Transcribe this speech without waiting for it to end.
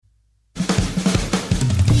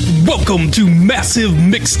Welcome to Massive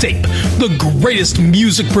Mixtape, the greatest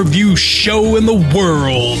music review show in the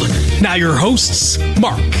world. Now your hosts,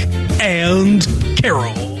 Mark and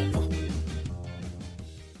Carol.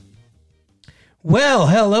 Well,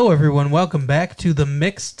 hello everyone. Welcome back to the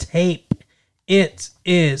Mixtape. It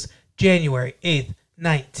is January 8th,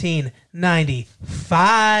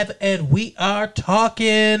 1995, and we are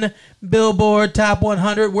talking Billboard Top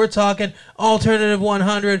 100. We're talking Alternative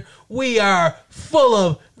 100. We are full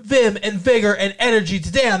of vim and vigor and energy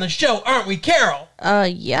today on the show, aren't we, Carol?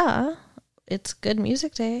 Yeah. It's Good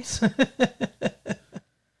Music Day.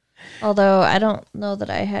 Although I don't know that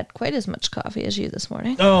I had quite as much coffee as you this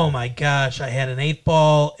morning. Oh my gosh, I had an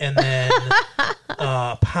 8-ball and then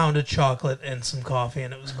a pound of chocolate and some coffee,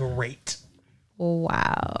 and it was great.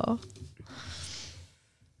 Wow.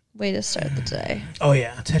 Way to start the day. Oh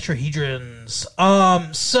yeah, tetrahedrons.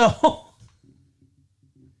 So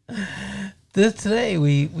today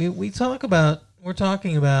we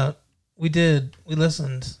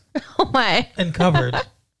listened Oh my. and covered.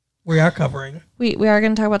 We are covering We are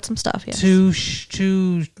going to talk about some stuff, yes. two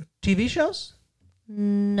TV shows,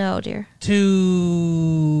 No, dear.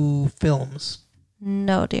 2 films,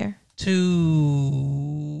 No, dear.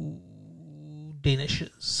 2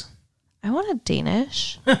 Danishes. I want a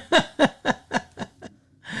Danish.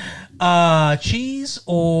 Cheese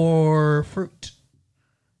or fruit?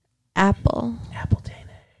 Apple. Apple Danish.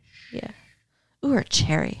 Yeah. Ooh, or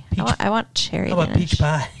cherry. Peach. I want cherry How about Danish. peach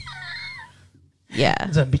pie? Yeah.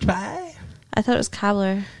 Is that peach pie? I thought it was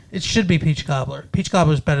cobbler. It should be peach cobbler. Peach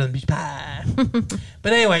cobbler is better than peach pie.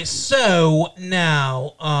 But anyway, so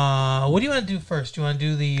now, what do you want to do first? Do you want to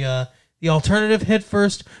do the alternative hit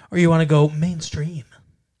first, or you want to go mainstream?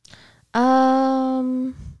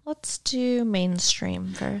 Let's do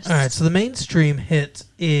mainstream first. All right, so the mainstream hit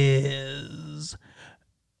is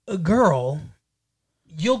 "A Girl,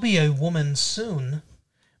 You'll Be a Woman Soon"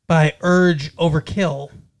 by Urge Overkill.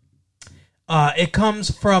 It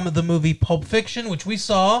comes from the movie Pulp Fiction, which we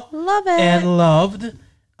saw Love it. and loved.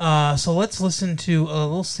 So let's listen to a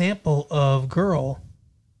little sample of "Girl,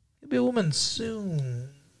 You'll Be a Woman Soon."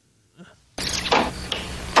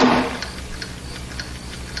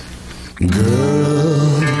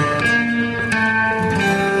 Girl,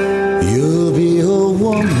 you'll be a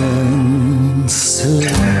woman soon.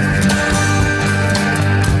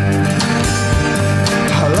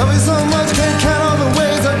 I love you so much, can't count all the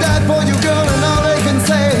ways I died for you, girl, and all they can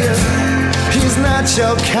say is he's not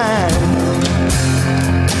your kind.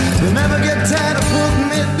 You'll never get tired of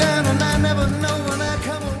putting it down, and I never know when I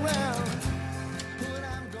come around what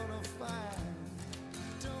I'm gonna find.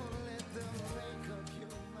 Don't let them make up your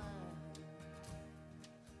mind.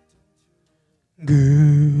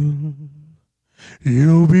 Girl,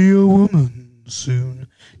 you'll be a woman soon.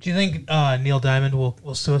 Do you think Neil Diamond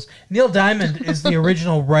will sue us? Neil Diamond is the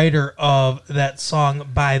original writer of that song,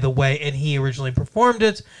 by the way, and he originally performed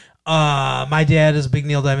it. My dad is a big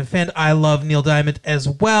Neil Diamond fan. I love Neil Diamond as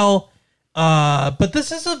well. But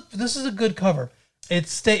this is a good cover. It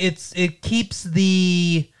keeps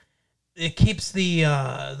the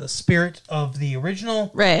spirit of the original,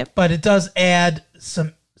 Right. but it does add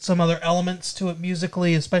some other elements to it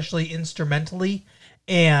musically, especially instrumentally.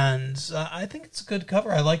 And I think it's a good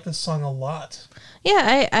cover. I like this song a lot.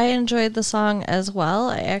 Yeah, I enjoyed the song as well.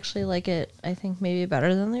 I actually like it, I think, maybe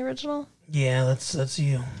better than the original. Yeah, that's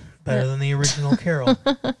you. Better than the original Carol.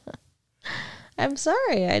 I'm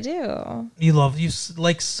sorry, I do. You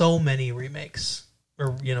like so many remakes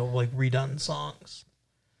or, like redone songs.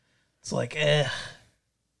 It's like,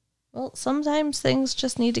 Well, sometimes things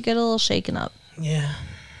just need to get a little shaken up. yeah.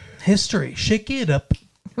 History. Shake it up.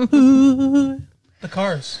 Ooh. The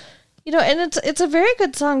Cars. And it's a very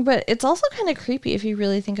good song, but it's also kind of creepy if you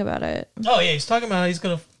really think about it. Oh, yeah. He's talking about how he's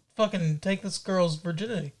going to fucking take this girl's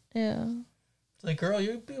virginity. Yeah. It's like, girl,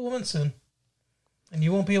 you'll be a woman soon. And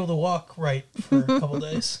you won't be able to walk right for a couple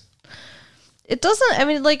days. It doesn't,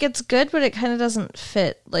 it's good, but it kind of doesn't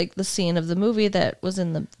fit, like, the scene of the movie that was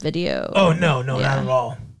in the video. Oh, no, not Yeah. at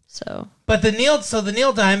all. So. But the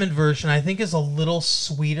Neil Diamond version, I think, is a little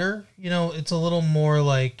sweeter. It's a little more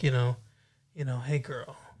like, hey,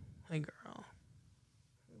 girl,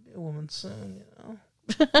 be a woman soon,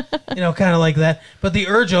 kind of like that. But the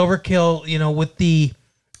Urge Overkill,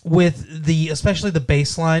 with the especially the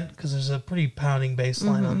bass line, because there's a pretty pounding bass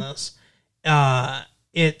line on this.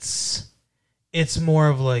 It's more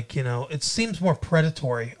of like, it seems more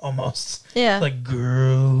predatory almost. Yeah. Like,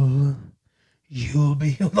 girl, you'll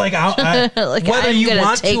be like, Like, whether I'm you gonna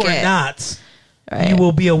want to take or it. not, Right. you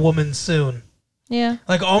will be a woman soon. Yeah.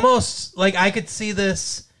 Like, almost like I could see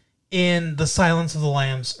this in The Silence of the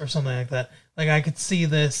Lambs or something like that. Like I could see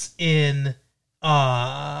this in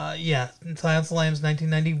in Silence of the Lambs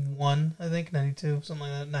 1991, I think, 92, something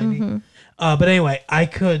like that, 90. But anyway, I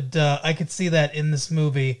could see that in this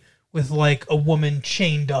movie with like a woman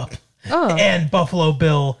chained up and Buffalo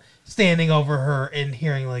Bill standing over her and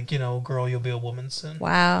hearing like, girl, you'll be a woman soon.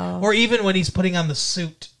 Wow. Or even when he's putting on the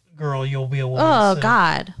suit, girl, you'll be a woman soon. Oh,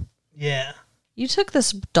 God. Yeah. You took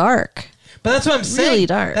this dark. But that's what I'm saying. Really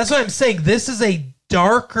dark. That's what I'm saying. This is a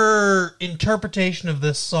darker interpretation of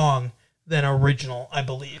this song than original, I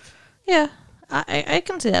believe. Yeah, I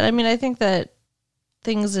can see that. I mean, I think that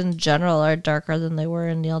things in general are darker than they were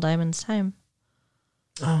in Neil Diamond's time.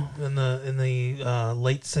 Oh, in the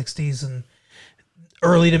late 60s and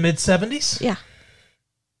early to mid 70s? Yeah.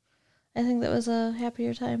 I think that was a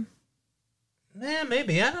happier time. Yeah,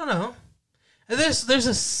 maybe. I don't know. There's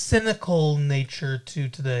a cynical nature to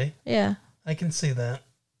today. Yeah. I can see that.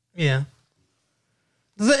 Yeah.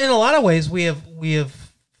 In a lot of ways, we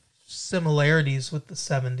have similarities with the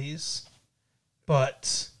 70s,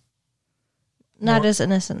 but not as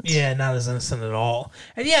innocent. Yeah, not as innocent at all.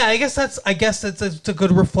 And yeah, I guess that's a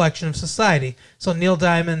good reflection of society. So Neil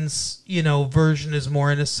Diamond's, version is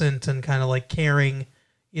more innocent and kind of like caring,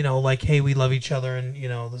 like, hey, we love each other and,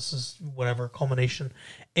 this is whatever culmination.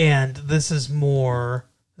 And this is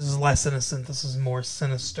less innocent. This is more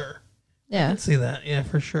sinister. Yeah. I can see that. Yeah,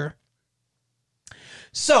 for sure.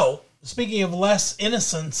 So, speaking of less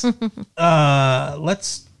innocence,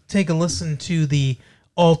 let's take a listen to the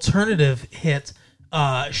alternative hit,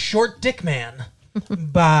 Short Dick Man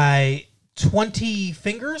by 20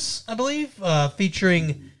 Fingers, I believe,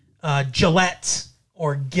 featuring Gillette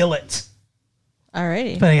or Gillette.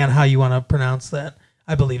 Alrighty. Depending on how you want to pronounce that.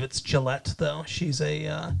 I believe it's Gillette, though. She's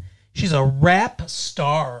a rap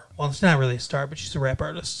star. Well, it's not really a star, but she's a rap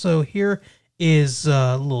artist. So here is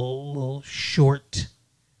a little shorty.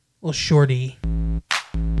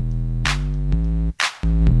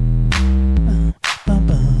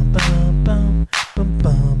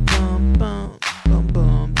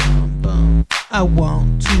 I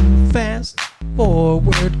want to fast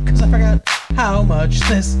forward because I forgot how much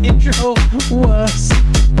this intro was.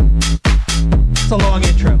 It's a long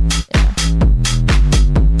intro.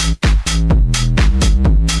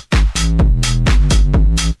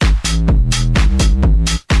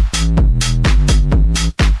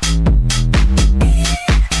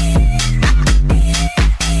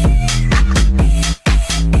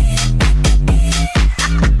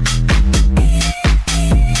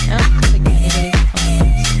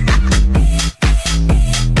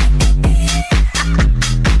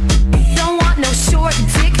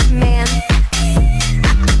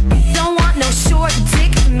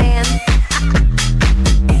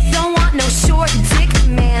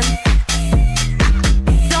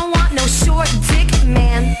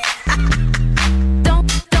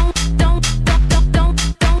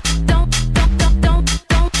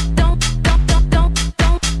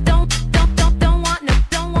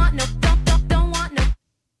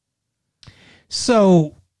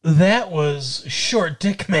 So that was Short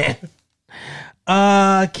Dick Man.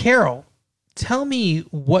 Carol, tell me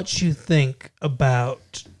what you think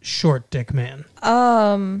about Short Dick Man.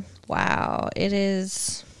 Wow, it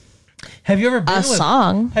is Have you ever been a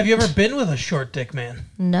song. Have you ever been with a short dick man?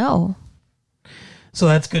 No. So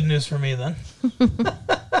that's good news for me then.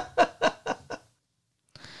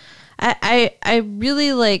 I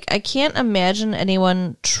really I can't imagine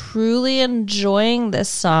anyone truly enjoying this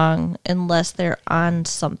song unless they're on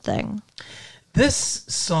something. This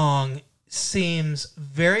song seems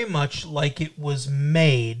very much like it was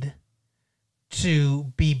made to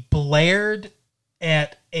be blared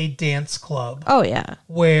at a dance club. Oh, yeah.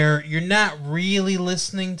 Where you're not really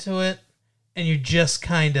listening to it and you're just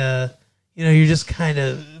kind of,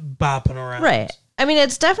 bopping around. Right. I mean,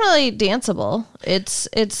 it's definitely danceable.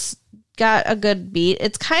 It's got a good beat.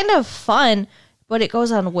 It's kind of fun, but it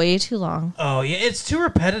goes on way too long. Oh, yeah. It's too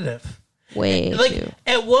repetitive. Way too.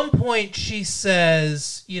 At one point, she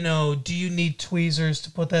says, do you need tweezers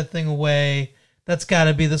to put that thing away? That's got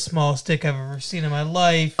to be the smallest dick I've ever seen in my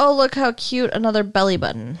life. Oh, look how cute. Another belly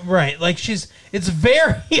button. Right. It's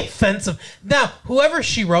very offensive. Now, whoever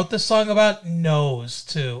she wrote this song about knows,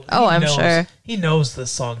 too. I'm sure. He knows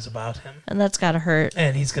this song's about him. And that's got to hurt.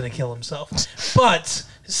 And he's going to kill himself. But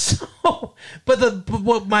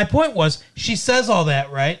my point was, she says all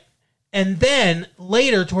that, right? And then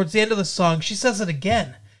later, towards the end of the song, she says it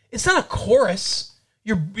again. It's not a chorus.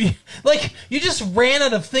 You just ran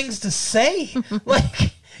out of things to say.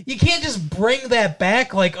 You can't just bring that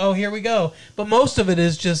back like, oh, here we go. But most of it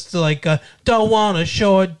is just like, don't want to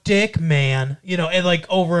show a dick, man. And like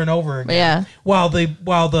over and over again. Yeah. While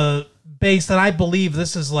the bass, and I believe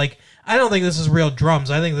this is like, I don't think this is real drums.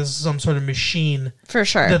 I think this is some sort of machine For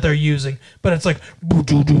sure. that they're using. But it's like,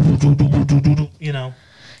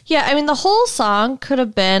 Yeah, I mean, the whole song could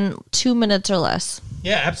have been 2 minutes or less.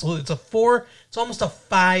 Yeah, absolutely. It's almost a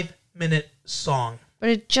 5-minute song. But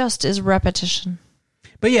it just is repetition.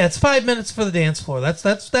 But yeah, it's 5 minutes for the dance floor. That's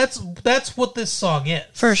what this song is.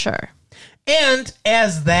 For sure. And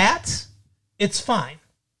as that, it's fine.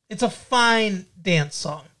 It's a fine dance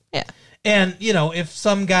song. Yeah. And, if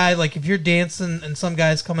some guy, like if you're dancing and some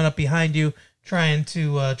guy's coming up behind you trying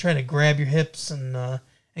to grab your hips and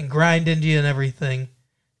grind into you and everything,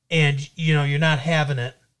 and, you're not having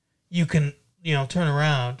it, you can, turn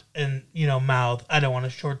around and, mouth, I don't want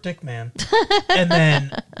a short dick, man. And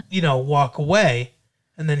then, walk away.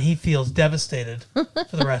 And then he feels devastated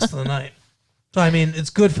for the rest of the night. So, I mean,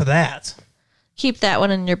 it's good for that. Keep that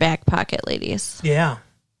one in your back pocket, ladies. Yeah.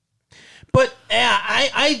 But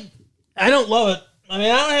I don't love it. I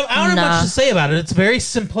mean, I don't have much to say about it. It's a very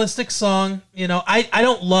simplistic song. I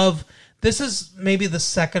don't love... This is maybe the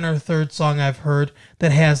second or third song I've heard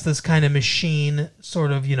that has this kind of machine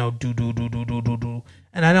sort of, do.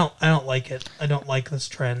 And I don't like it. I don't like this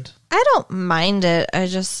trend. I don't mind it. I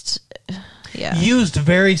just... Yeah. Used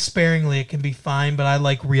very sparingly, it can be fine, but I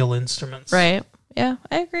like real instruments. Right. Yeah,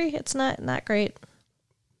 I agree. It's not great.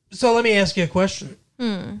 So let me ask you a question.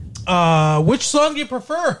 Which song do you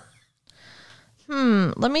prefer?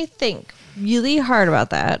 Let me think really hard about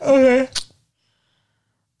that. Okay.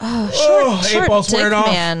 Short 8 Ball's dick wearing off.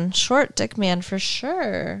 man. Short dick man for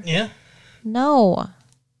sure. Yeah. No.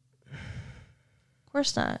 Of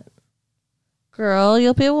course not. Girl,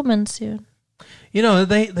 you'll be a woman soon.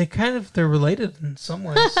 They're related in some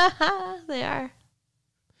ways. They are.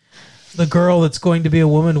 The girl that's going to be a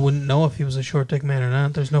woman wouldn't know if he was a short dick man or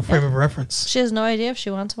not. There's no frame of reference. She has no idea if she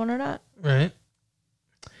wants one or not. Right.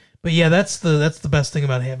 But yeah, that's the best thing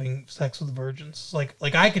about having sex with virgins. Like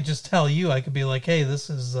I could just tell you, I could be like, hey, this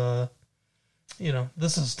is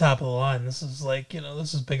this is top of the line. This is like,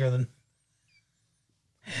 this is bigger than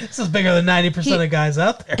 90% of guys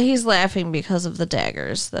out there. He's laughing because of the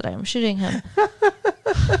daggers that I'm shooting him.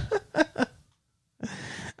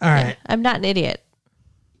 All right. Yeah, I'm not an idiot.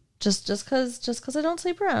 Just because I don't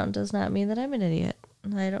sleep around does not mean that I'm an idiot.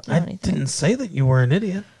 I don't know anything. I didn't say that you were an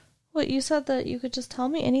idiot. Well, you said that you could just tell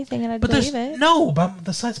me anything and I'd But believe it. No, but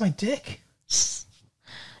besides my dick.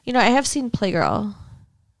 I have seen Playgirl.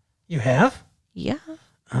 You have? Yeah.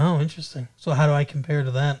 Oh, interesting. So how do I compare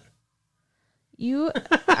to that? You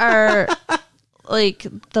are like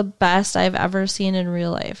the best I've ever seen in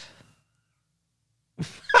real life.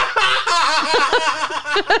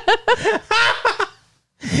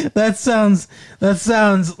 That sounds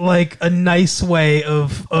like a nice way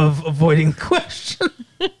of avoiding the question.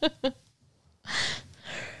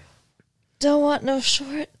 Don't want no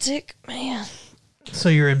short dick man. So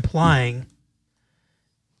you're implying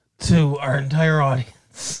to our entire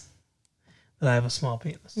audience that I have a small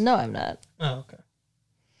penis. No, I'm not. Oh, okay.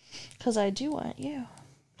 Because I do want you.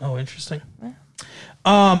 Oh, interesting. Yeah.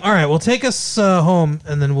 All right, well, take us home,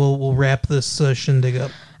 and then we'll wrap this shindig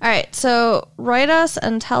up. All right, so write us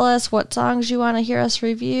and tell us what songs you want to hear us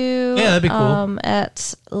review. Yeah, that'd be cool.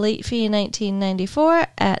 At latefee1994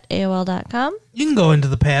 at AOL.com. You can go into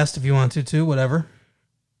the past if you want to, too, whatever.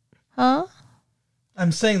 Huh?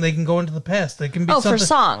 I'm saying they can go into the past. They can be for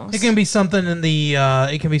songs. It can be something in the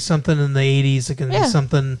 80s. It can be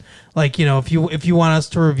something like, if you want us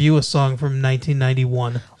to review a song from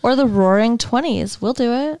 1991 or the Roaring 20s, we'll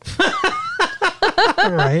do it.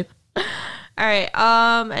 All right. All right.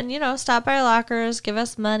 And stop by our lockers, give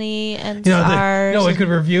us money and stars. We could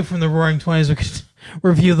review from the Roaring 20s. We could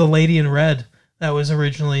review The Lady in Red. That was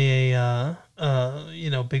originally a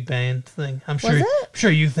Big Band thing. I'm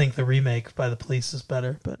sure you think the remake by the Police is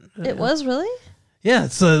better, but it was really? Yeah,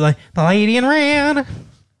 it's like The Lady in Red.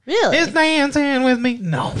 Really? Is dancing with me.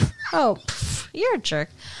 No. Oh, you're a jerk.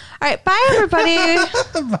 All right, bye everybody.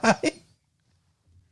 Bye.